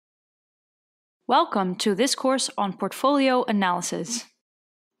Welcome to this course on portfolio analysis.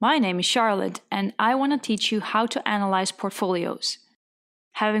 My name is Charlotte and I want to teach you how to analyze portfolios.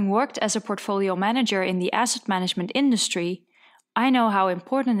 Having worked as a portfolio manager in the asset management industry, I know how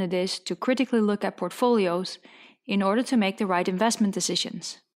important it is to critically look at portfolios in order to make the right investment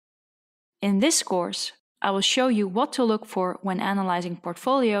decisions. In this course, I will show you what to look for when analyzing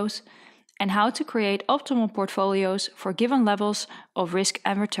portfolios and how to create optimal portfolios for given levels of risk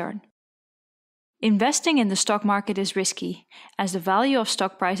and return. Investing in the stock market is risky, as the value of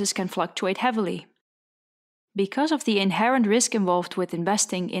stock prices can fluctuate heavily. Because of the inherent risk involved with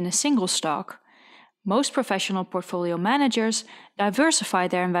investing in a single stock, most professional portfolio managers diversify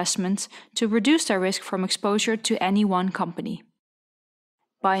their investments to reduce their risk from exposure to any one company.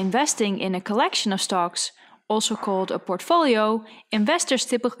 By investing in a collection of stocks, also called a portfolio, investors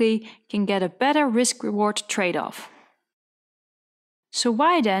typically can get a better risk-reward trade-off. So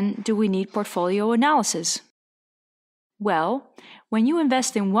why then do we need portfolio analysis? Well, when you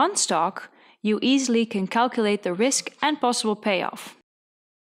invest in one stock, you easily can calculate the risk and possible payoff.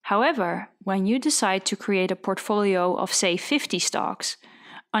 However, when you decide to create a portfolio of say 50 stocks,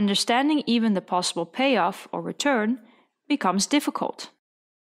 understanding even the possible payoff or return becomes difficult.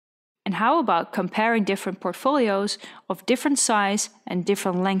 And how about comparing different portfolios of different size and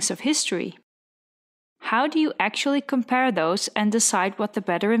different lengths of history? How do you actually compare those and decide what the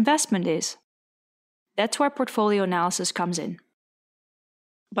better investment is? That's where portfolio analysis comes in.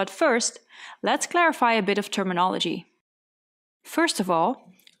 But first, let's clarify a bit of terminology. First of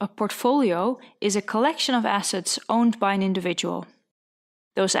all, a portfolio is a collection of assets owned by an individual.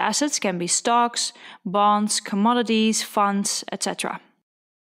 Those assets can be stocks, bonds, commodities, funds, etc.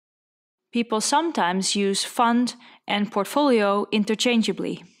 People sometimes use fund and portfolio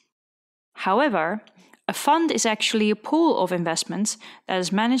interchangeably. However, a fund is actually a pool of investments that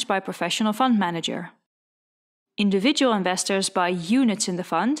is managed by a professional fund manager. Individual investors buy units in the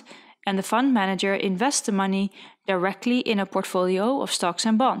fund, and the fund manager invests the money directly in a portfolio of stocks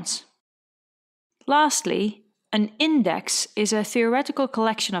and bonds. Lastly, an index is a theoretical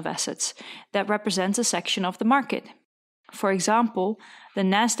collection of assets that represents a section of the market. For example, the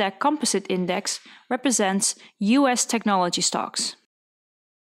Nasdaq Composite Index represents US technology stocks.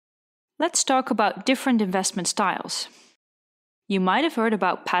 Let's talk about different investment styles. You might have heard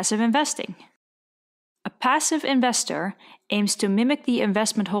about passive investing. A passive investor aims to mimic the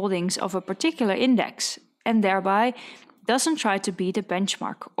investment holdings of a particular index and thereby doesn't try to beat a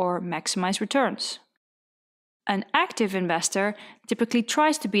benchmark or maximize returns. An active investor typically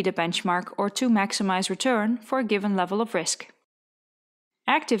tries to beat a benchmark or to maximize return for a given level of risk.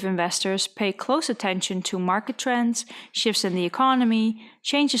 Active investors pay close attention to market trends, shifts in the economy,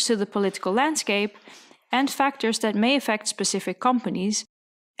 changes to the political landscape, and factors that may affect specific companies,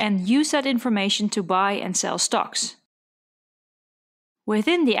 and use that information to buy and sell stocks.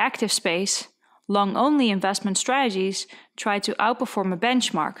 Within the active space, long-only investment strategies try to outperform a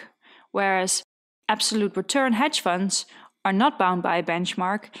benchmark, whereas absolute return hedge funds are not bound by a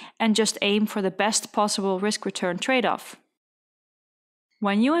benchmark and just aim for the best possible risk-return trade-off.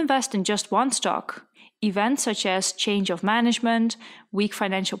 When you invest in just one stock, events such as change of management, weak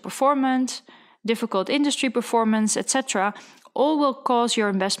financial performance, difficult industry performance, etc., all will cause your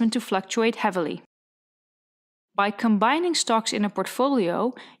investment to fluctuate heavily. By combining stocks in a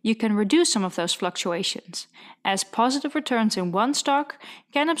portfolio, you can reduce some of those fluctuations, as positive returns in one stock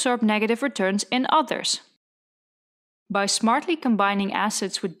can absorb negative returns in others. By smartly combining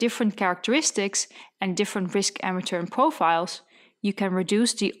assets with different characteristics and different risk and return profiles, you can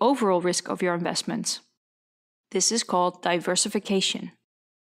reduce the overall risk of your investments. This is called diversification.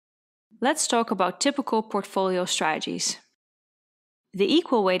 Let's talk about typical portfolio strategies. The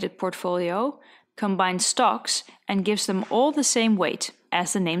equal-weighted portfolio combines stocks and gives them all the same weight,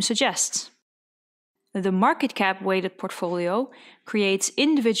 as the name suggests. The market cap weighted portfolio creates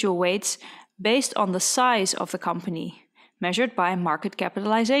individual weights based on the size of the company, measured by market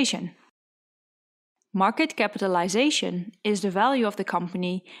capitalization. Market capitalization is the value of the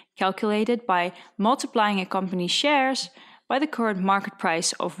company calculated by multiplying a company's shares by the current market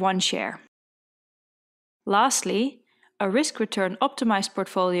price of one share. Lastly, a risk-return optimized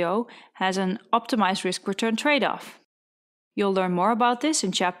portfolio has an optimized risk-return trade-off. You'll learn more about this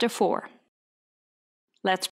in Chapter 4. Let's